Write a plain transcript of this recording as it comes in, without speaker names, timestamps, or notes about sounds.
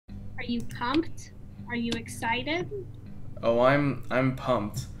you pumped? Are you excited? Oh, I'm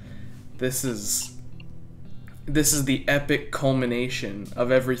pumped. This is the epic culmination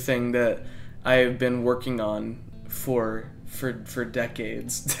of everything that I have been working on for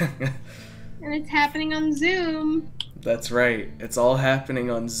decades. And it's happening on Zoom. That's right. It's all happening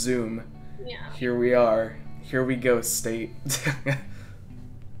on Zoom. Yeah. Here we are. Here we go, state.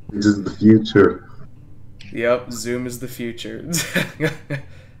 This is the future. Yep, Zoom is the future.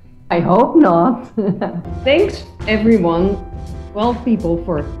 I hope not. Thanks, everyone. 12 people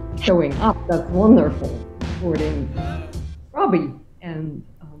for showing up. That's wonderful. Supporting Robbie. And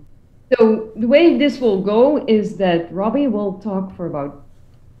so the way this will go is that Robbie will talk for about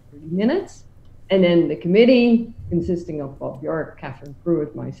 30 minutes. And then the committee, consisting of Bob York, Catherine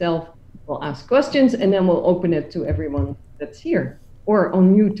Pruitt, myself, will ask questions. And then we'll open it to everyone that's here or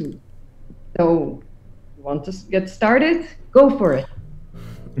on YouTube. So you want to get started? Go for it.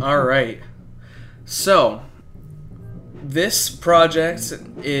 All right. So, this project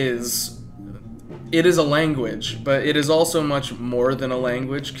is a language, but it is also much more than a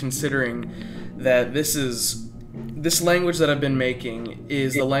language, considering that this language that I've been making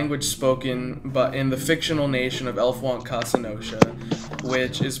is the language spoken but in the fictional nation of Elfwant Casanosha,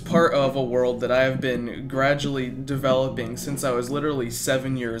 which is part of a world that I have been gradually developing since I was literally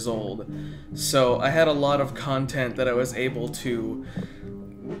 7 years old. So I had a lot of content that I was able to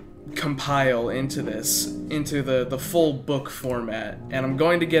compile into the full book format, and I'm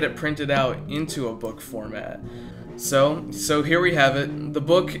going to get it printed out into a book format. So here we have it. The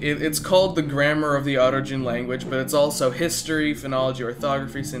book, it's called The Grammar of the Ojun Language, but it's also history, phonology,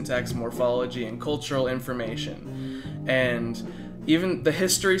 orthography, syntax, morphology, and cultural information. And even the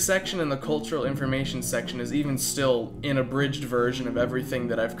history section and the cultural information section is even still an abridged version of everything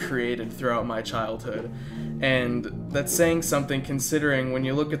that I've created throughout my childhood. And that's saying something, considering when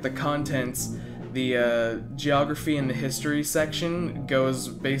you look at the contents, the geography and the history section goes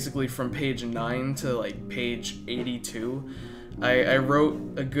basically from page 9 to like page 82. I wrote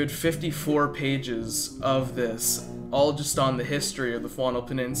a good 54 pages of this, all just on the history of the Fwannel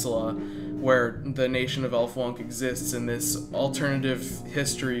Peninsula, where the nation of Elfwonk exists in this alternative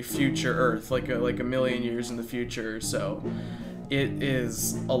history future Earth, like a million years in the future or so. It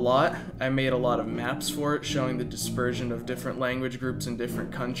is a lot. I made a lot of maps for it, showing the dispersion of different language groups in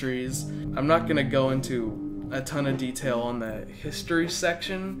different countries. I'm not going to go into a ton of detail on the history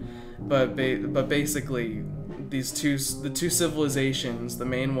section, but basically, the two civilizations, the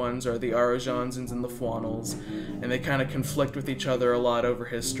main ones are the Arojans and the Fwannels, and they kind of conflict with each other a lot over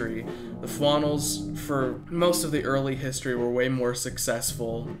history. The Fwannels, for most of the early history, were way more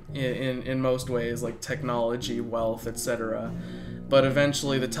successful in most ways, like technology, wealth, etc. But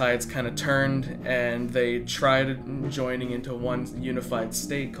eventually the tides kind of turned, and they tried joining into one unified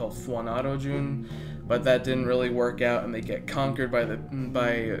state called Fwanarojun, but that didn't really work out, and they get conquered by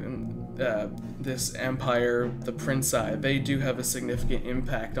this empire, the Princeai. They do have a significant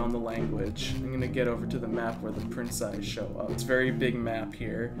impact on the language. I'm gonna get over to the map where the Princeai show up. It's a very big map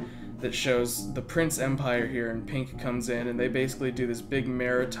here that shows the Prince Empire here, and pink comes in, and they basically do this big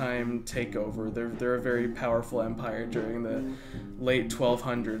maritime takeover. They're a very powerful empire during the late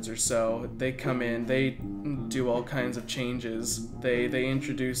 1200s or so. They come in, they do all kinds of changes. They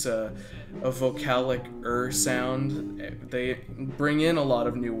introduce a vocalic sound. They bring in a lot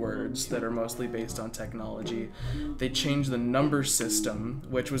of new words that are mostly based on technology. They change the number system,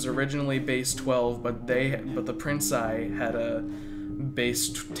 which was originally base 12, but the Princeai had a base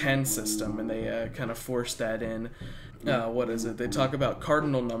 10 system, and they kind of forced that in. They talk about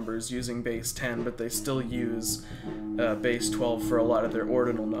cardinal numbers using base 10, but they still use base 12 for a lot of their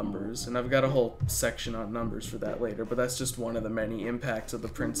ordinal numbers. And I've got a whole section on numbers for that later, but that's just one of the many impacts of the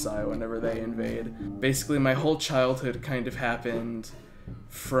Princeai whenever they invade. Basically, my whole childhood kind of happened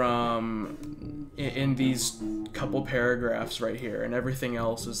in these couple paragraphs right here, and everything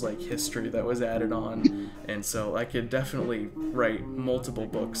else is like history that was added on. And so I could definitely write multiple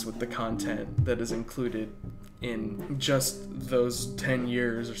books with the content that is included in just those 10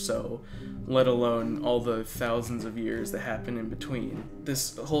 years or so, let alone all the thousands of years that happen in between.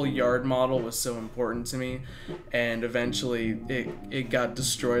 This whole yard model was so important to me, and eventually it got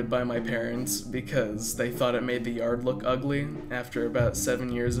destroyed by my parents because they thought it made the yard look ugly after about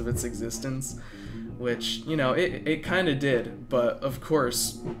 7 years of its existence, which, you know, it kind of did, but of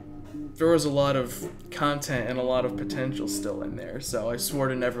course there was a lot of content and a lot of potential still in there, so I swore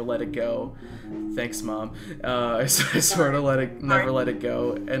to never let it go. Thanks, Mom. I swore to never let it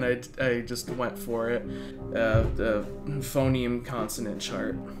go, and I just went for it. The phoneme consonant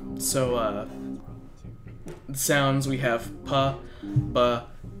chart. So, sounds, we have pa, ba,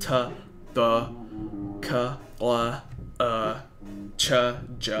 t, b, k, l, ch,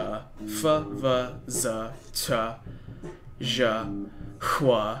 j, f, v, z, t, j,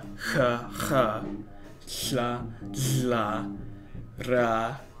 schwa, h, hla, zla,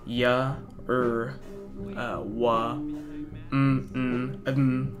 ra, ya, wa,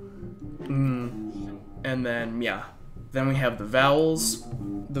 and then mya. Then we have the vowels.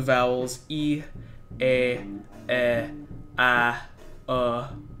 The vowels e, a,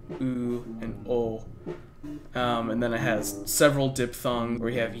 u, and o. And then it has several diphthongs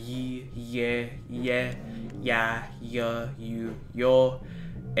where we have yi, ye, ya, you, yo,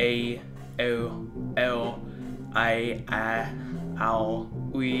 a, o, l, I, ow,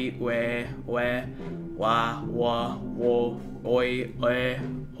 we, we, wa, wo, oi,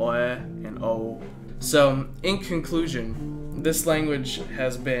 and o. So, in conclusion, this language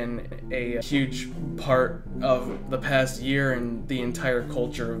has been a huge part of the past year, and the entire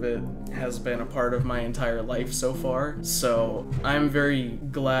culture of it has been a part of my entire life so far. So I'm very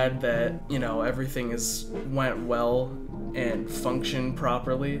glad that, you know, everything went well and functioned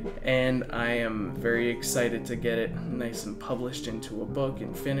properly, and I am very excited to get it nice and published into a book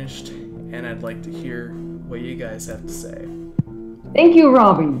and finished, and I'd like to hear what you guys have to say. Thank you,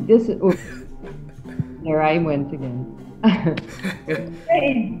 Robbie. This is... There I went again.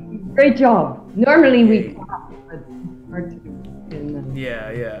 Great job. Normally we clap, but it's hard to do.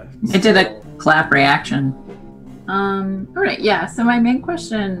 Yeah. I did a clap reaction. All right, yeah. So my main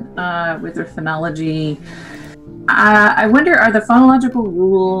question with their phonology, I wonder, are the phonological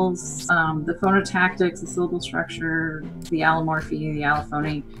rules, the phonotactics, the syllable structure, the allomorphy, the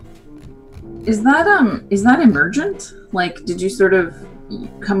allophony, is that emergent? Like, did you sort of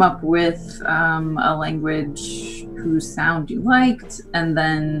come up with a language whose sound you liked, and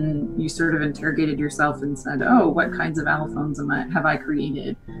then you sort of interrogated yourself and said, oh, what kinds of allophones have I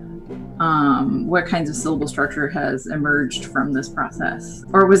created? What kinds of syllable structure has emerged from this process?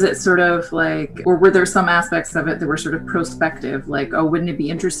 Or was it sort of like, or were there some aspects of it that were sort of prospective, like, oh, wouldn't it be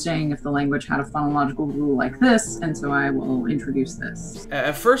interesting if the language had a phonological rule like this, and so I will introduce this?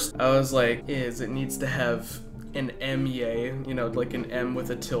 At first, I was like, it needs to have an M-yay, you know, like an M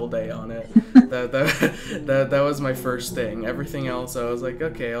with a tilde on it. that was my first thing. Everything else, I was like,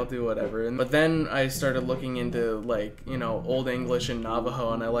 okay, I'll do whatever. But then I started looking into, like, you know, Old English and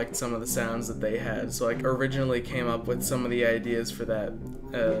Navajo, and I liked some of the sounds that they had. So I originally came up with some of the ideas for that,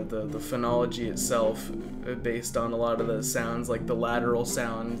 the phonology itself, based on a lot of the sounds, like the lateral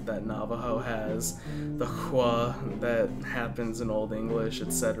sound that Navajo has, the Schwa that happens in Old English,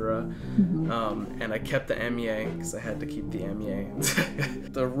 etc. And I kept the M-yay because I had to keep the M-yay.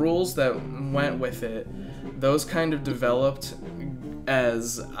 The rules that went with it, those kind of developed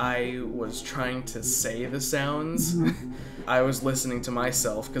as I was trying to say the sounds. I was listening to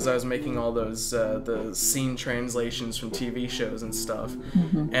myself because I was making all those the scene translations from TV shows and stuff,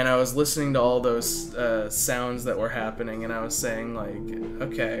 and I was listening to all those sounds that were happening, and I was saying, like,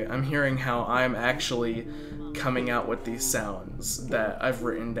 okay, I'm hearing how I'm actually coming out with these sounds that I've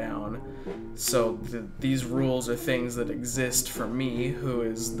written down. So these rules are things that exist for me, who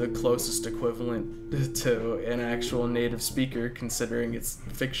is the closest equivalent to an actual native speaker, considering it's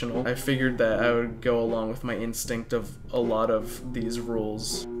fictional. I figured that I would go along with my instinct of a lot of these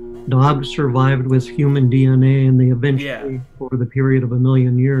rules. Dogs survived with human DNA, and they eventually, over the period of 1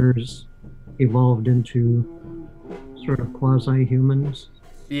 million years, evolved into sort of quasi-humans.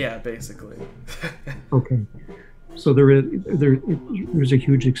 Yeah, basically. Okay, so there's a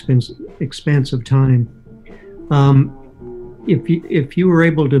huge expanse of time. If you were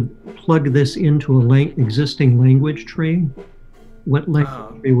able to plug this into a existing language tree, what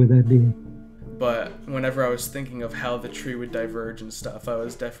language tree would that be? But whenever I was thinking of how the tree would diverge and stuff, I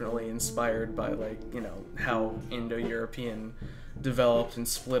was definitely inspired by, like, you know, how Indo-European developed and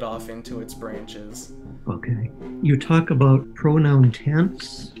split off into its branches. Okay. You talk about pronoun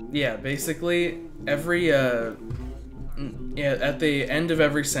tense? Yeah, basically every at the end of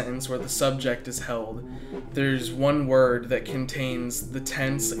every sentence where the subject is held, there's one word that contains the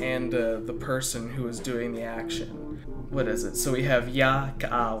tense and the person who is doing the action. What is it? So we have ya,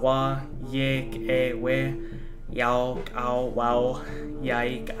 ka, wa, ye, ke, we, yao, kao, wow,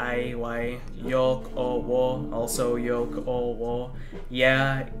 yaik, ai, wai, yok, o, wo, also yok, o, wo,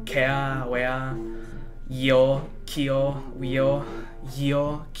 ya, kea, wea, yo, kio, wio,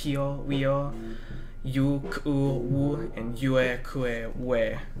 yo, kio, wio, yu, ku, wu, and yue, kue,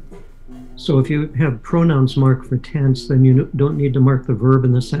 we. So if you have pronouns marked for tense, then you don't need to mark the verb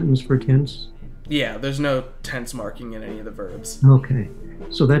in the sentence for tense? Yeah, there's no tense marking in any of the verbs. Okay,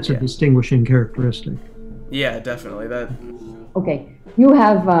 so that's a distinguishing characteristic. Yeah, definitely. That. Okay, you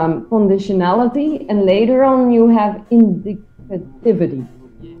have conditionality, and later on you have indicativity.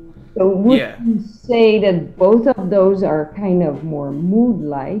 So would Yeah. you say that both of those are kind of more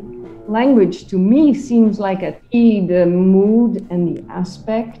mood-like? Language to me seems like a key, the mood and the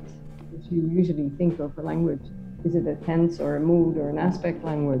aspect, which you usually think of a language. Is it a tense or a mood or an aspect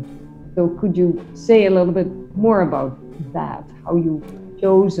language? So could you say a little bit more about that, how you've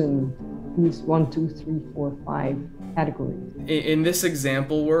chosen these 1, 2, 3, 4, 5 categories? In this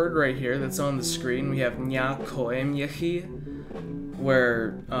example word right here that's on the screen, we have nya koem yehi,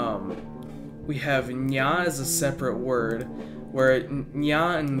 where we have nya as a separate word, where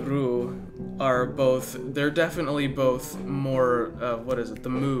nya and ru are both, they're definitely both more, the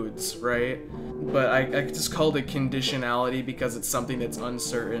moods, right? But I just called it conditionality because it's something that's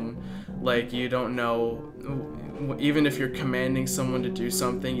uncertain. Like, you don't know, even if you're commanding someone to do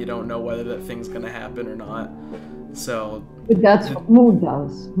something, you don't know whether that thing's gonna happen or not. So. But that's what mood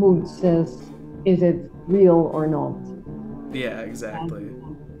does. Mood says, is it real or not? Yeah, exactly.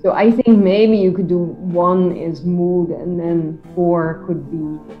 So I think maybe you could do 1 is mood, and then 4 could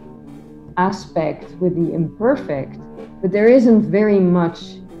be aspect with the imperfect. But there isn't very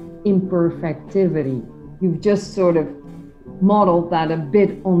much imperfectivity. You've just sort of modeled that a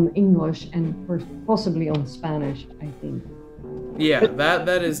bit on English and possibly on Spanish, I think. Yeah,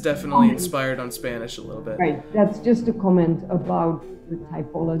 that is definitely inspired on Spanish a little bit. Right, that's just a comment about the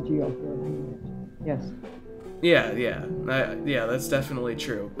typology of your language. Yes. Yeah, that's definitely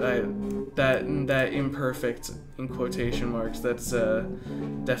true. That imperfect in quotation marks, that's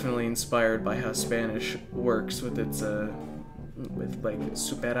definitely inspired by how Spanish works with its with like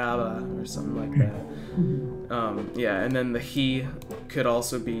superaba or something like that. Yeah, and then the he could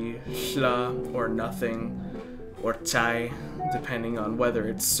also be schla or nothing or chai, depending on whether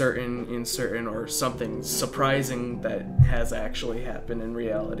it's certain, uncertain, or something surprising that has actually happened in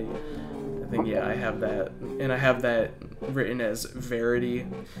reality. I think, yeah, I have that, and I have that written as verity,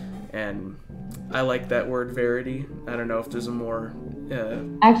 and I like that word verity. I don't know if there's a more...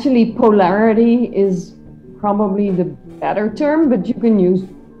 Actually, polarity is probably the better term, but you can use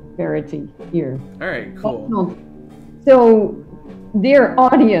verity here. All right, cool. So, dear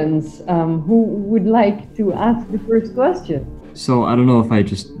audience, who would like to ask the first question? So I don't know if I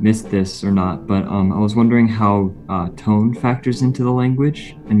just missed this or not, but I was wondering how tone factors into the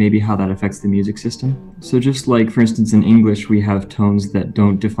language and maybe how that affects the music system. So just like, for instance, in English, we have tones that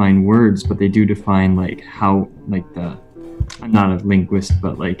don't define words, but they do define like how, like I'm not a linguist,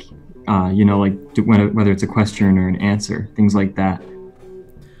 but like, whether it's a question or an answer, things like that.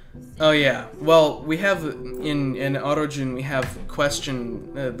 Oh yeah. Well, we have in ojun we have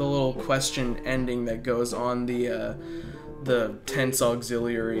question, the little question ending that goes on the tense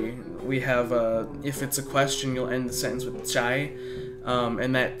auxiliary. We have if it's a question, you'll end the sentence with chai,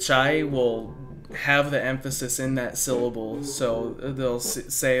 and that chai will have the emphasis in that syllable. So they'll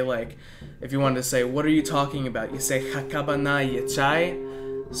say, like, if you wanted to say, "What are you talking about?" you say "Hakabana ye chai."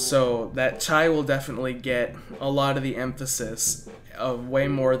 So that chai will definitely get a lot of the emphasis, of way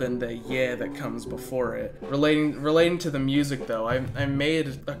more than the yeah that comes before it. Relating to the music though, I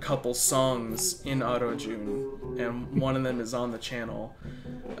made a couple songs in ojun, and one of them is on the channel.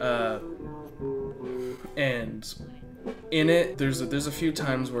 And in it, there's a few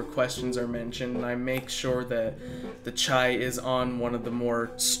times where questions are mentioned, and I make sure that the chai is on one of the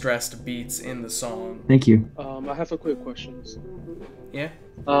more stressed beats in the song. Thank you. I have a quick question. Yeah?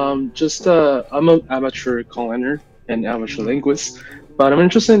 I'm an amateur Conlanger and amateur linguist, but I'm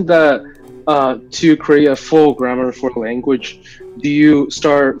interested in that to create a full grammar for a language, do you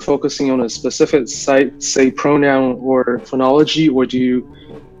start focusing on a specific site, say pronoun or phonology, or do you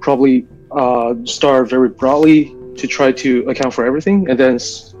probably start very broadly to try to account for everything? And then,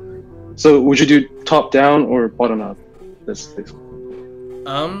 so would you do top down or bottom up?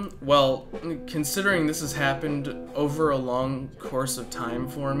 Well, considering this has happened over a long course of time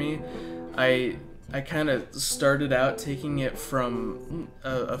for me, I kind of started out taking it from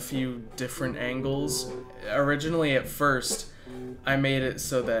a few different angles. Originally, at first, I made it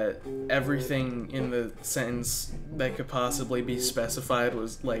so that everything in the sentence that could possibly be specified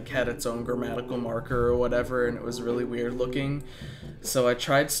was like had its own grammatical marker or whatever, and it was really weird looking. So I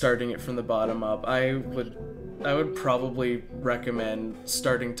tried starting it from the bottom up. I would probably recommend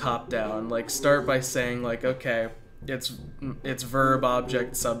starting top down. Like, start by saying, like, okay, it's verb,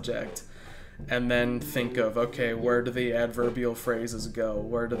 object, subject, and then think of, okay, where do the adverbial phrases go?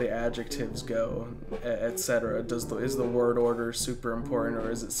 Where do the adjectives go? Etc. Is the word order super important,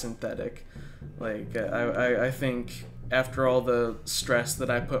 or is it synthetic? Like, I think after all the stress that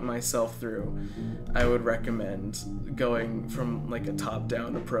I put myself through, I would recommend going from like a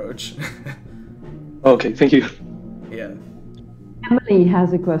top-down approach. Okay, thank you. Yeah. Emily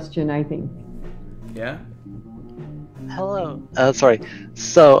has a question, I think. Yeah? Hello. Sorry.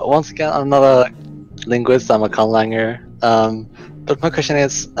 So once again, I'm not a linguist. I'm a Conlanger. But my question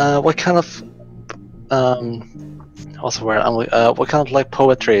is, what kind of what's the word? What kind of like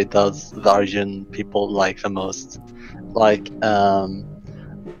poetry does the Arjun people like the most? Like,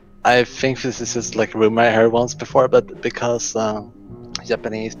 I think this is just like a rumor I heard once before, but because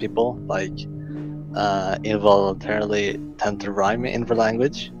Japanese people like involuntarily tend to rhyme in the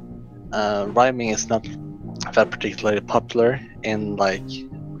language. Rhyming is not that particularly popular in like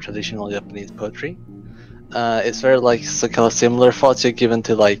traditional Japanese poetry. Is there like some kind of similar thoughts you're given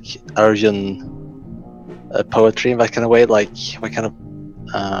to like Arjun poetry in that kind of way? Like, what kind of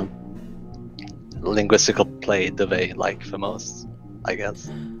linguistical play do they like the most, I guess?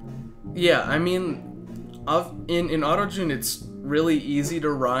 Yeah, I mean, in Autojun, it's really easy to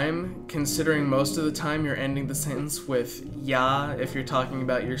rhyme, considering most of the time you're ending the sentence with ya if you're talking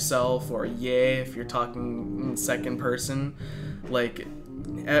about yourself, or ye if you're talking in second person. Like,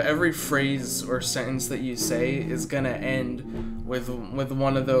 every phrase or sentence that you say is gonna end with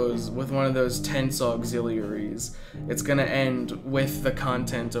one of those tense auxiliaries. It's gonna end with the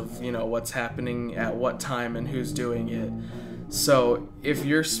content of, you know, what's happening at what time and who's doing it. So if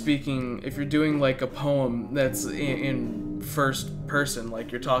you're doing like a poem that's in first person,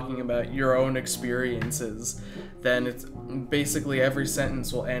 like you're talking about your own experiences, then it's basically every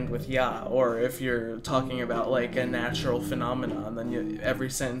sentence will end with ya. Or if you're talking about like a natural phenomenon, then every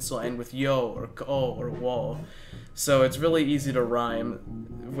sentence will end with yo or ko or wo. So it's really easy to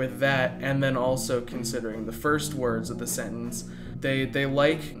rhyme with that. And then also considering the first words of the sentence, they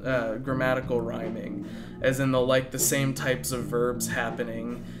like grammatical rhyming, as in they'll like the same types of verbs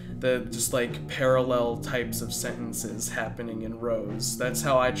happening, just like parallel types of sentences happening in rows. That's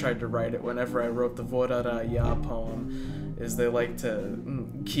how I tried to write it whenever I wrote the Vodara Ya poem, is they like to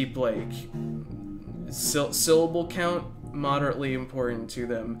keep like syllable count moderately important to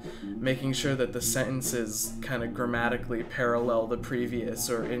them, making sure that the sentences kind of grammatically parallel the previous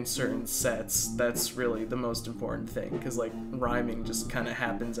or in certain sets. That's really the most important thing, because like rhyming just kind of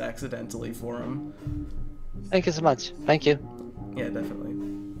happens accidentally for them. Thank you so much. Thank you. Yeah, definitely.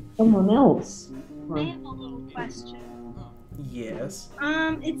 Someone else. I have a little question. Yes.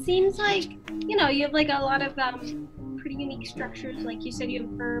 It seems like, you know, you have like a lot of pretty unique structures. Like you said, you have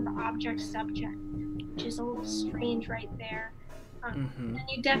verb, object, subject, which is a little strange right there. And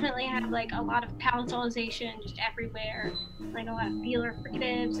you definitely have like a lot of palatalization just everywhere, like a lot of feeler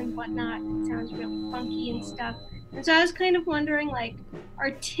fricatives and whatnot. It sounds real funky and stuff. And so I was kind of wondering, like,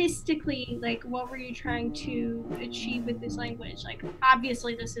 artistically, like, what were you trying to achieve with this language? Like,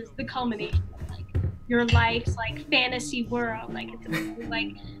 obviously this is the culmination of like your life's like fantasy world. Like, it's a really,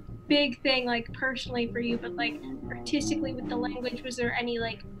 like big thing, like personally for you, but like artistically with the language, was there any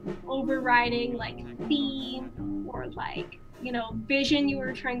like overriding like theme or like, you know, vision you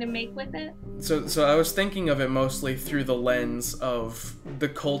were trying to make with it? So I was thinking of it mostly through the lens of the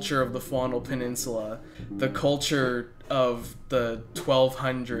culture of the Faunal Peninsula. The culture of the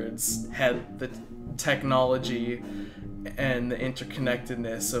 1200s had the technology and the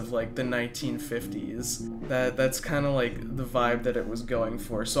interconnectedness of like the 1950s. That's kind of like the vibe that it was going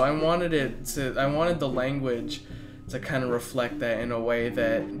for. So I wanted the language to kind of reflect that in a way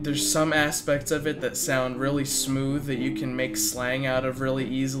that there's some aspects of it that sound really smooth that you can make slang out of really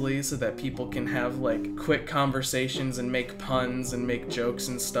easily, so that people can have like quick conversations and make puns and make jokes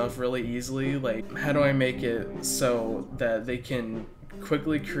and stuff really easily. Like, how do I make it so that they can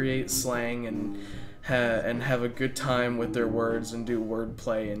quickly create slang and have a good time with their words and do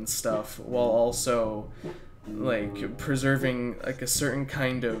wordplay and stuff, while also like preserving like a certain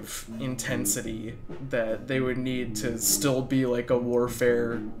kind of intensity that they would need to still be like a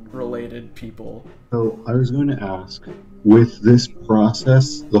warfare related people. So I was going to ask, with this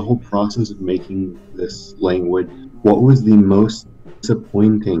process, the whole process of making this language, what was the most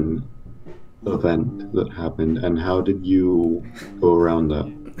disappointing event that happened, and how did you go around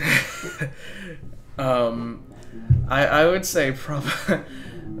that? I would say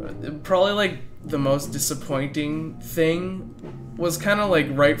probably like the most disappointing thing was kind of like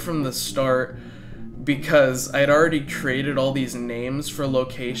right from the start, because I'd already created all these names for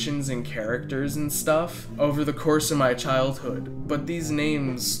locations and characters and stuff over the course of my childhood, but these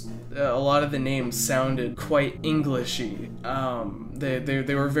names, a lot of the names sounded quite Englishy.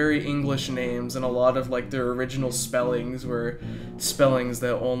 They were very English names, and a lot of like their original spellings were spellings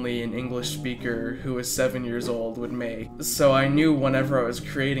that only an English speaker who was 7 years old would make. So I knew whenever I was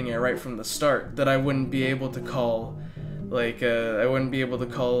creating it right from the start that I wouldn't be able to call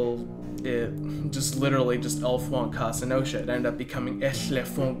it just literally just Elfwon Casanosha. It ended up becoming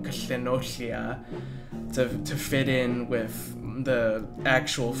Eslefon Casanosia to fit in with the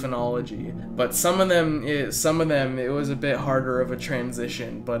actual phonology. But some of them it was a bit harder of a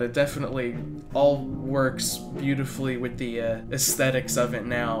transition, but it definitely all works beautifully with the aesthetics of it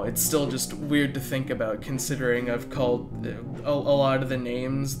now. It's still just weird to think about, considering I've called a lot of the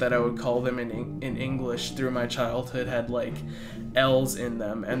names that I would call them in English through my childhood had like L's in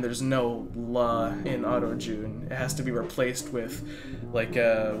them, and there's no la in ojun. It has to be replaced with like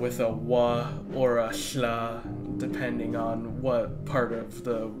a wa or a shla, depending on what part of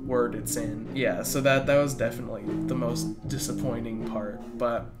the word it's in. Yeah, so that was definitely the most disappointing part,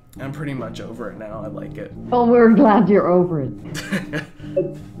 but I'm pretty much over it now. I like it. Well, we're glad you're over it.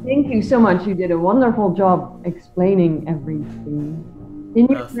 Thank you so much. You did a wonderful job explaining everything in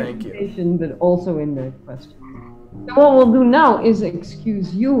your presentation, but also in the question. So what we'll do now is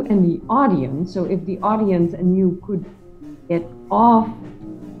excuse you and the audience. So if the audience and you could get off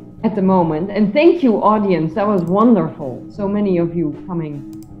at the moment. And thank you, audience. That was wonderful. So many of you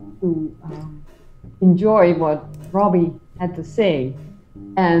coming to enjoy what Robbie had to say.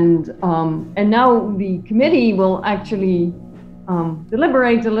 And now the committee will actually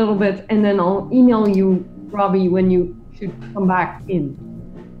deliberate a little bit, and then I'll email you, Robbie, when you should come back in.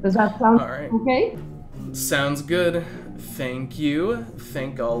 Does that sound okay? Sounds good. Thank you.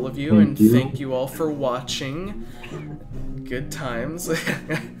 Thank all of you, thank you all for watching. Good times.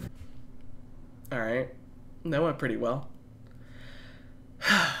 Alright. That went pretty well.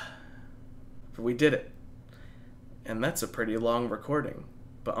 But we did it. And that's a pretty long recording.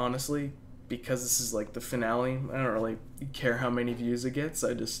 But honestly, because this is like the finale, I don't really care how many views it gets.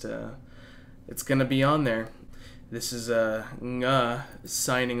 I just, it's gonna be on there. This is Nga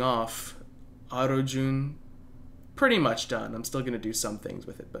signing off. Ojun pretty much done. I'm still gonna do some things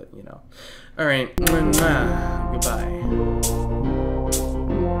with it, but you know. Alright, goodbye.